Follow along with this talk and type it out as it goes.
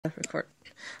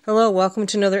Hello, welcome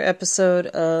to another episode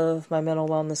of my mental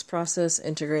wellness process,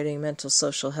 integrating mental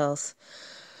social health.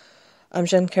 I'm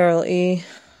Jen Carol E.,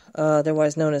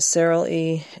 otherwise known as Sarah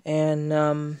E., and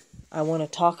I want to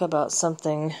talk about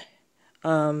something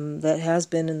that has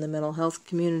been in the mental health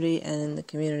community and in the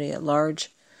community at large,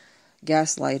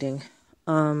 gaslighting.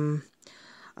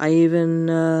 I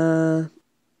even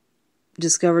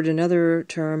discovered another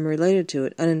term related to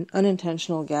it,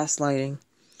 unintentional gaslighting.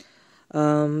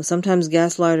 Sometimes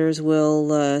gaslighters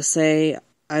will say,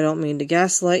 I don't mean to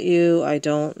gaslight you, I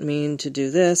don't mean to do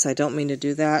this, I don't mean to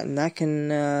do that, and that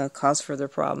can cause further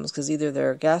problems, because either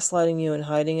they're gaslighting you and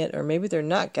hiding it, or maybe they're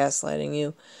not gaslighting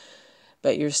you,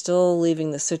 but you're still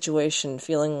leaving the situation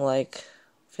feeling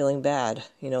bad,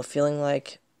 feeling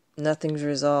like nothing's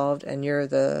resolved, and you're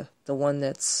the one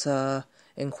that's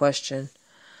in question.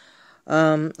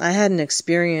 I had an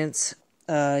experience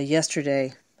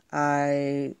yesterday.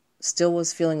 I still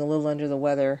was feeling a little under the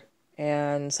weather,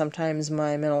 and sometimes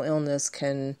my mental illness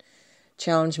can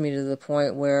challenge me to the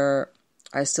point where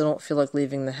I still don't feel like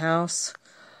leaving the house.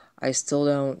 I still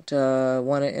don't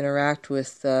want to interact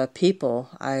with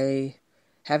people. I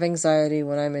have anxiety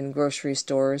when I'm in grocery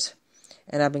stores,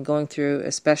 and I've been going through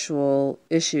special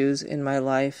issues in my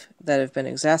life that have been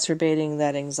exacerbating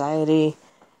that anxiety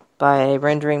by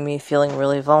rendering me feeling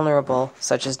really vulnerable,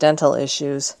 such as dental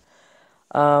issues.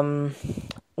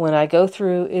 When I go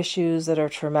through issues that are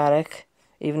traumatic,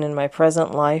 even in my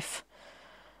present life,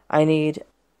 I need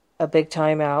a big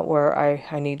time out where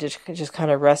I need to just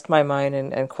kind of rest my mind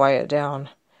and quiet down.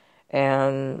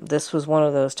 And this was one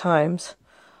of those times.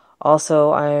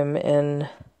 Also, I'm in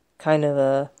kind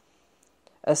of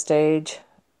a stage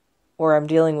where I'm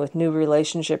dealing with new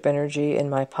relationship energy in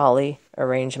my poly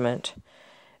arrangement.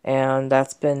 And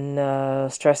that's been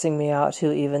stressing me out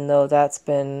too, even though that's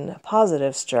been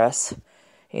positive stress.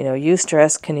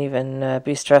 Eustress can even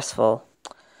be stressful.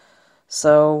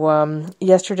 So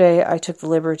yesterday I took the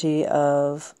liberty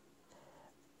of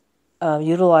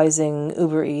utilizing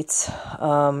Uber Eats,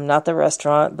 not the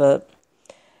restaurant, but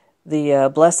the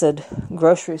blessed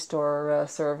grocery store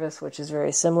service, which is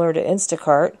very similar to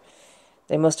Instacart.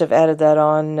 They must have added that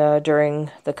on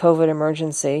during the COVID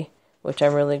emergency, which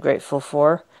I'm really grateful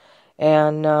for.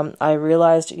 And I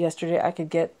realized yesterday I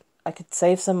could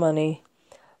save some money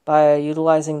by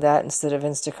utilizing that instead of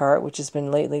Instacart, which has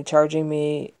been lately charging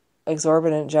me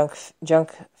exorbitant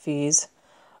junk fees,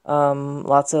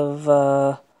 lots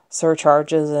of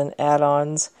surcharges and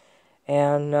add-ons,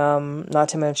 and not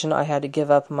to mention I had to give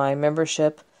up my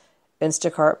membership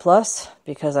Instacart Plus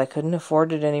because I couldn't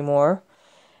afford it anymore.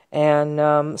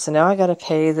 And so now I got to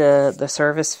pay the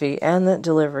service fee and the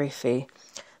delivery fee.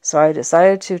 So I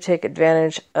decided to take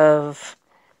advantage of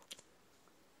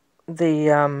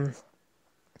the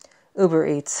Uber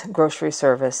Eats grocery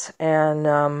service, and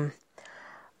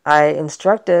I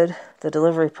instructed the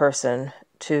delivery person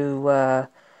to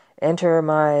enter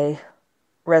my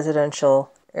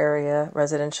residential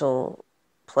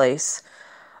place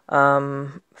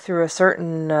through a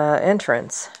certain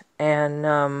entrance, and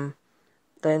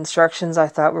the instructions I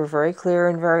thought were very clear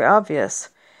and very obvious.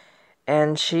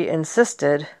 And she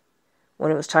insisted,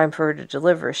 when it was time for her to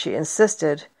deliver, she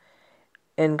insisted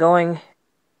in going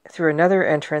through another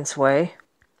entranceway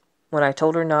when I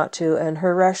told her not to, and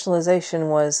her rationalization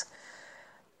was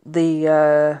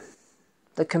the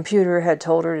computer had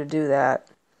told her to do that.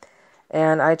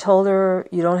 And I told her,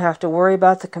 you don't have to worry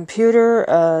about the computer,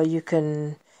 you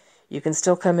can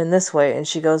still come in this way. And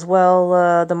she goes,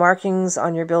 well, the markings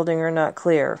on your building are not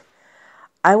clear.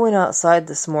 I went outside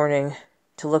this morning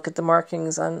to look at the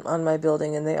markings on my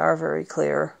building, and they are very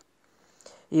clear.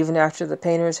 Even after the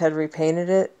painters had repainted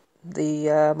it,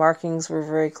 the markings were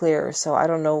very clear, so I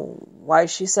don't know why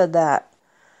she said that.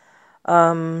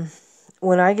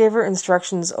 When I gave her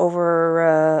instructions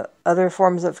over other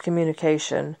forms of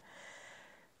communication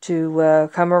to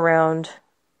come around,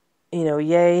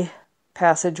 yay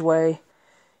passageway,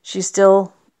 she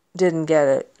still didn't get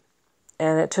it.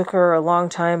 And it took her a long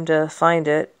time to find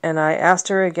it. And I asked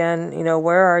her again,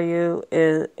 where are you?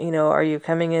 Are you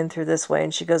coming in through this way?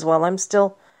 And she goes, well, I'm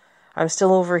still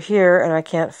over here and I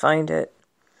can't find it.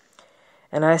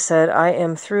 And I said, I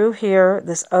am through here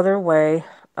this other way.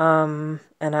 And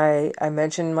I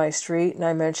mentioned my street, and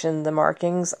I mentioned the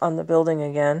markings on the building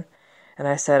again. And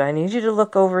I said, I need you to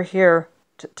look over here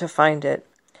to find it.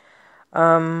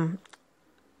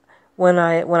 When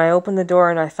I opened the door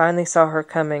and I finally saw her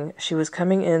coming, she was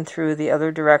coming in through the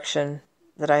other direction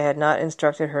that I had not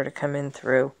instructed her to come in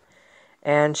through.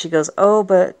 And she goes, oh,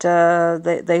 but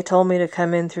they told me to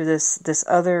come in through this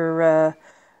other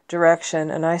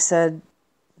direction. And I said,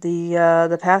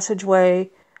 the passageway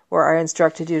where I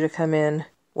instructed you to come in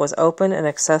was open and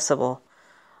accessible.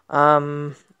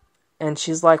 And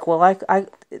she's like, well,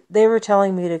 they were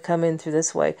telling me to come in through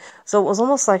this way. So it was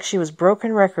almost like she was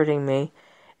broken recording me,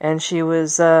 and she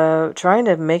was trying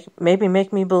to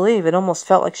make me believe. It almost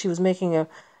felt like she was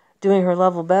doing her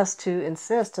level best to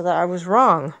insist that I was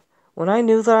wrong, when I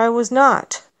knew that I was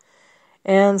not.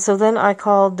 And so then I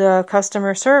called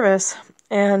customer service,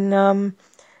 and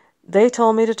they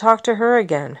told me to talk to her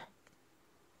again.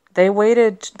 They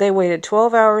waited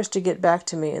 12 hours to get back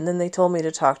to me, and then they told me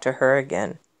to talk to her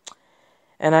again.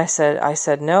 And I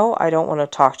said, no, I don't want to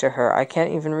talk to her. I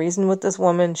can't even reason with this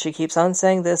woman. She keeps on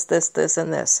saying this,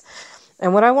 and this.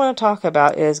 And what I want to talk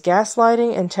about is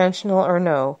gaslighting, intentional or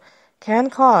no, can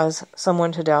cause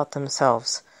someone to doubt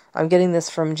themselves. I'm getting this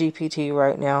from GPT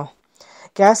right now.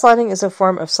 Gaslighting is a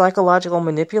form of psychological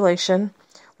manipulation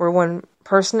where one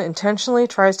person intentionally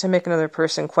tries to make another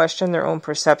person question their own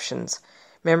perceptions,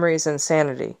 memories, and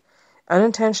sanity.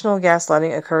 Unintentional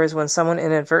gaslighting occurs when someone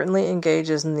inadvertently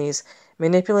engages in these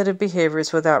manipulative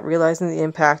behaviors without realizing the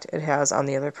impact it has on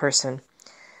the other person.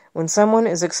 When someone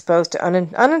is exposed to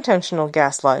unintentional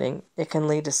gaslighting, it can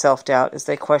lead to self-doubt as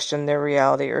they question their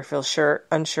reality or feel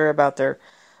unsure about their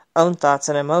own thoughts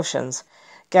and emotions.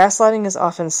 Gaslighting is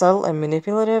often subtle and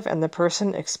manipulative, and the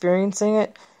person experiencing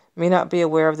it may not be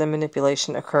aware of the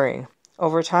manipulation occurring.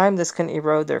 Over time, this can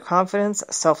erode their confidence,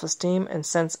 self-esteem, and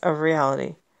sense of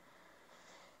reality.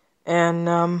 And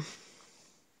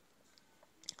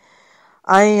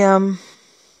I'm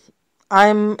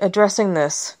addressing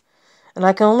this, and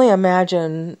I can only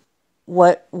imagine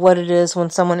what it is when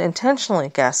someone intentionally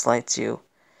gaslights you.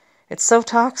 It's so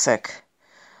toxic.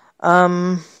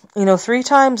 3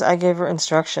 times I gave her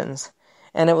instructions,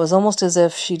 and it was almost as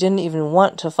if she didn't even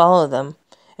want to follow them,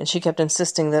 and she kept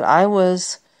insisting that I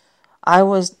was,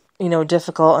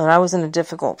 difficult, and I was in a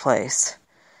difficult place.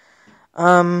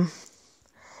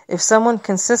 If someone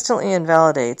consistently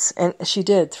invalidates, and she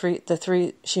did,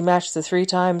 she matched the 3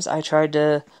 times I tried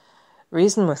to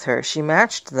reason with her. She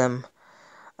matched them.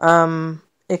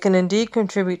 It can indeed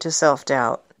contribute to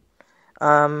self-doubt.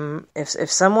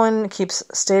 If someone keeps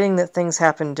stating that things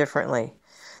happen differently,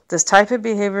 this type of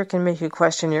behavior can make you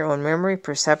question your own memory,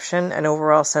 perception, and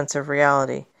overall sense of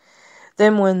reality.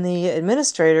 Then when the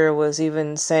administrator was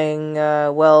even saying,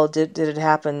 well, did it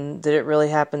happen? Did it really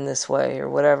happen this way or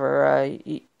whatever?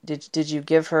 Did you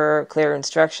give her clear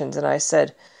instructions? And I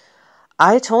said,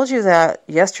 I told you that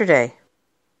yesterday.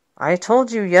 I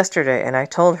told you yesterday, and I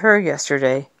told her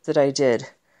yesterday that I did.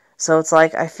 So it's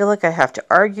like, I feel like I have to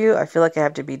argue. I feel like I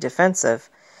have to be defensive.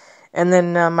 And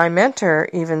then my mentor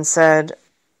even said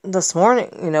this morning,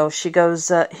 he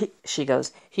goes,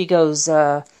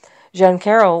 Jen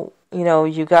Carroll,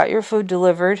 you got your food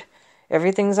delivered.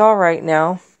 Everything's all right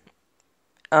now.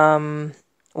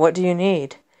 What do you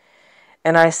need?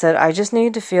 And I said, I just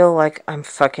need to feel like I'm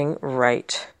fucking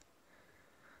right.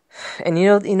 And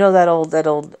you know that old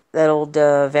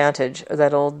vantage,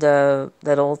 that old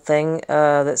thing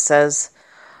that says,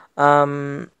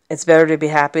 it's better to be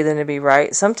happy than to be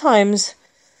right. Sometimes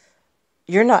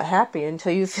you're not happy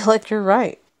until you feel like you're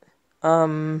right.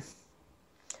 I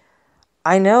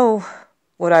know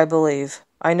what I believe.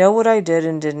 I know what I did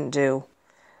and didn't do.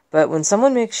 But when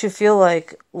someone makes you feel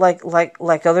like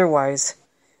otherwise,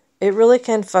 it really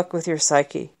can fuck with your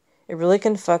psyche. It really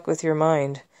can fuck with your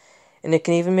mind. And it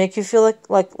can even make you feel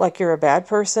like you're a bad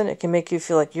person. It can make you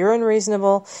feel like you're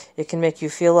unreasonable. It can make you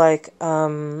feel like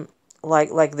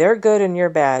they're good and you're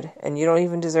bad, and you don't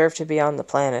even deserve to be on the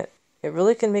planet. It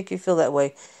really can make you feel that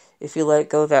way if you let it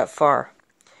go that far.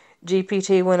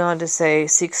 GPT went on to say,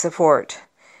 seek support.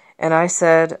 And I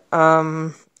said,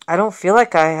 I don't feel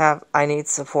like I need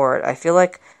support. I feel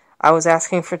like I was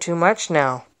asking for too much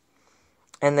now.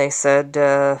 And they said,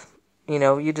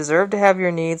 you deserve to have your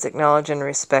needs acknowledged and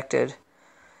respected.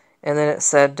 And then it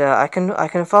said, I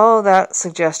can follow that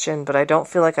suggestion, but I don't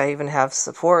feel like I even have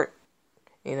support,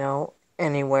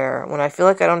 anywhere. When I feel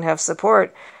like I don't have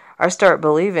support, I start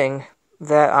believing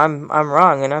that I'm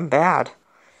wrong and I'm bad.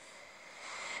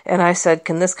 And I said,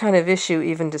 can this kind of issue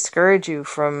even discourage you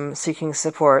from seeking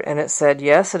support? And it said,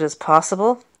 yes, it is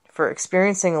possible for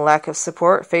experiencing a lack of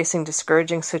support, facing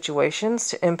discouraging situations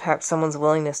to impact someone's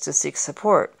willingness to seek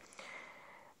support.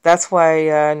 That's why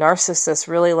narcissists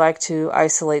really like to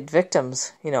isolate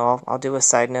victims. I'll do a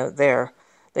side note there.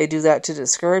 They do that to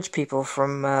discourage people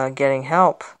from getting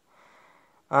help.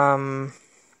 They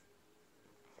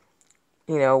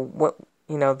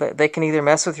can either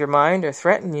mess with your mind or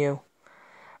threaten you.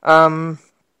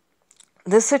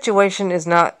 This situation is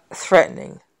not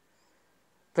threatening,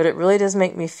 but it really does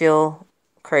make me feel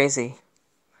crazy.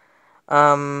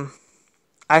 I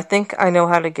I think I know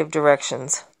how to give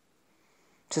directions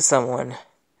to someone.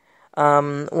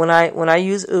 When I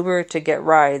use Uber to get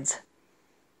rides,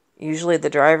 usually the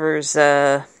drivers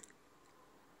know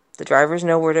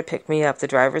where to pick me up. The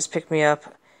drivers pick me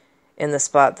up in the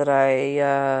spot that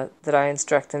I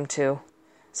instruct them to.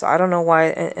 So I don't know why.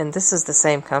 And this is the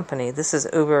same company. This is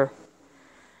Uber.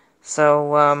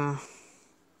 So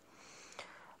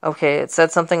okay, it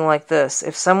said something like this: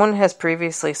 if someone has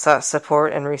previously sought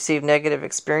support and received negative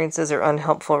experiences or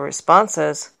unhelpful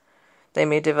responses, they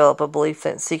may develop a belief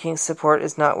that seeking support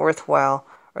is not worthwhile,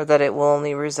 or that it will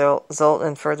only result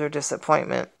in further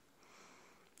disappointment.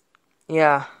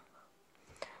 Yeah.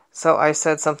 So I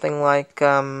said something like,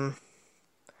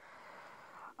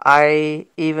 I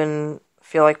even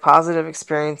feel like positive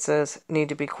experiences need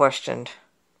to be questioned.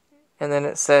 And then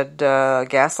it said,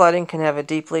 gaslighting can have a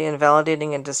deeply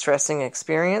invalidating and distressing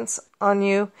experience on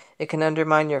you. It can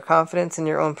undermine your confidence in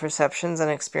your own perceptions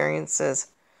and experiences.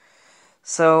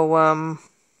 So,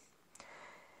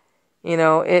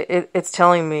 it's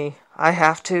telling me I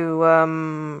have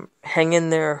to hang in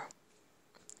there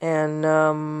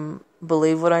and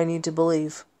believe what I need to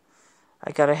believe.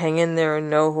 I gotta hang in there and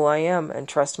know who I am and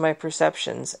trust my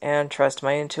perceptions and trust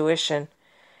my intuition.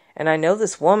 And I know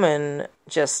this woman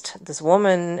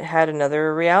had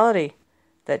another reality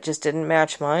that just didn't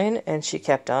match mine, and she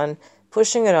kept on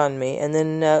pushing it on me. And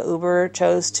then Uber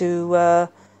chose to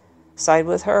side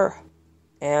with her,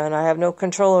 and I have no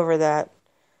control over that.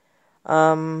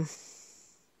 I'm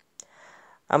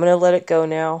going to let it go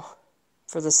now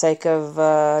for the sake of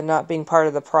not being part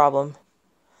of the problem.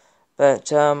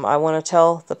 But I want to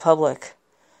tell the public,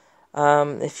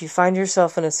 if you find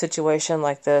yourself in a situation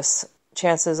like this,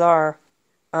 chances are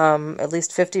at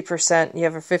least 50%, you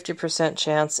have a 50%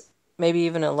 chance, maybe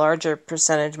even a larger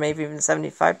percentage, maybe even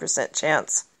 75%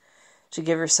 chance to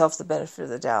give yourself the benefit of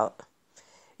the doubt.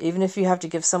 Even if you have to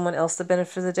give someone else the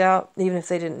benefit of the doubt, even if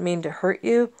they didn't mean to hurt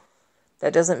you,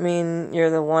 that doesn't mean you're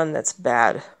the one that's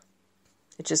bad.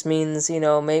 It just means,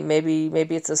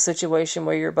 maybe it's a situation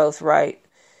where you're both right.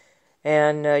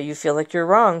 And you feel like you're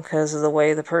wrong because of the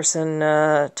way the person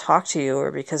talked to you or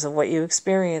because of what you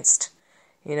experienced.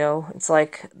 It's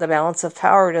like the balance of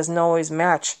power doesn't always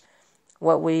match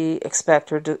what we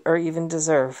expect or even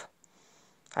deserve.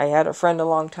 I had a friend a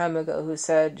long time ago who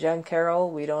said, Jen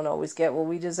Carroll, we don't always get what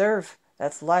we deserve.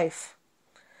 That's life.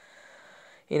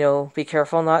 Be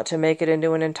careful not to make it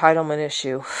into an entitlement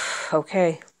issue.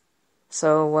 Okay.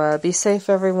 So be safe,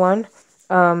 everyone.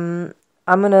 I'm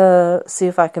going to see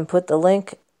if I can put the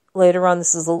link later on.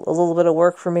 This is a little bit of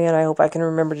work for me, and I hope I can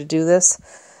remember to do this.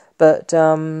 But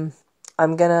this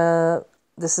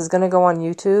is going to go on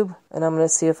YouTube, and I'm going to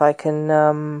see if I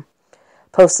can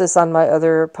post this on my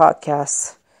other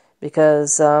podcasts,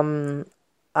 because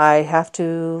I have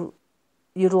to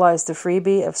utilize the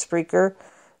freebie of Spreaker.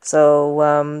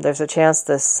 So there's a chance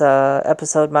this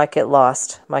episode might get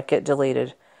lost, might get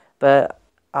deleted. But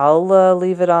I'll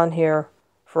leave it on here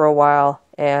for a while,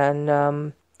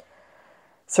 and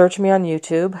search me on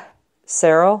YouTube,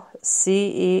 Cerol,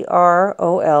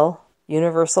 Cerol,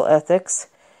 Universal Ethics,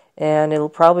 and it'll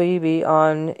probably be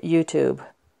on YouTube.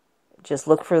 Just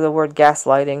look for the word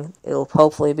gaslighting. It'll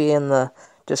hopefully be in the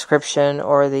description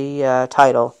or the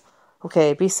title.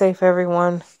 Okay, be safe,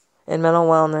 everyone, and mental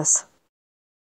wellness.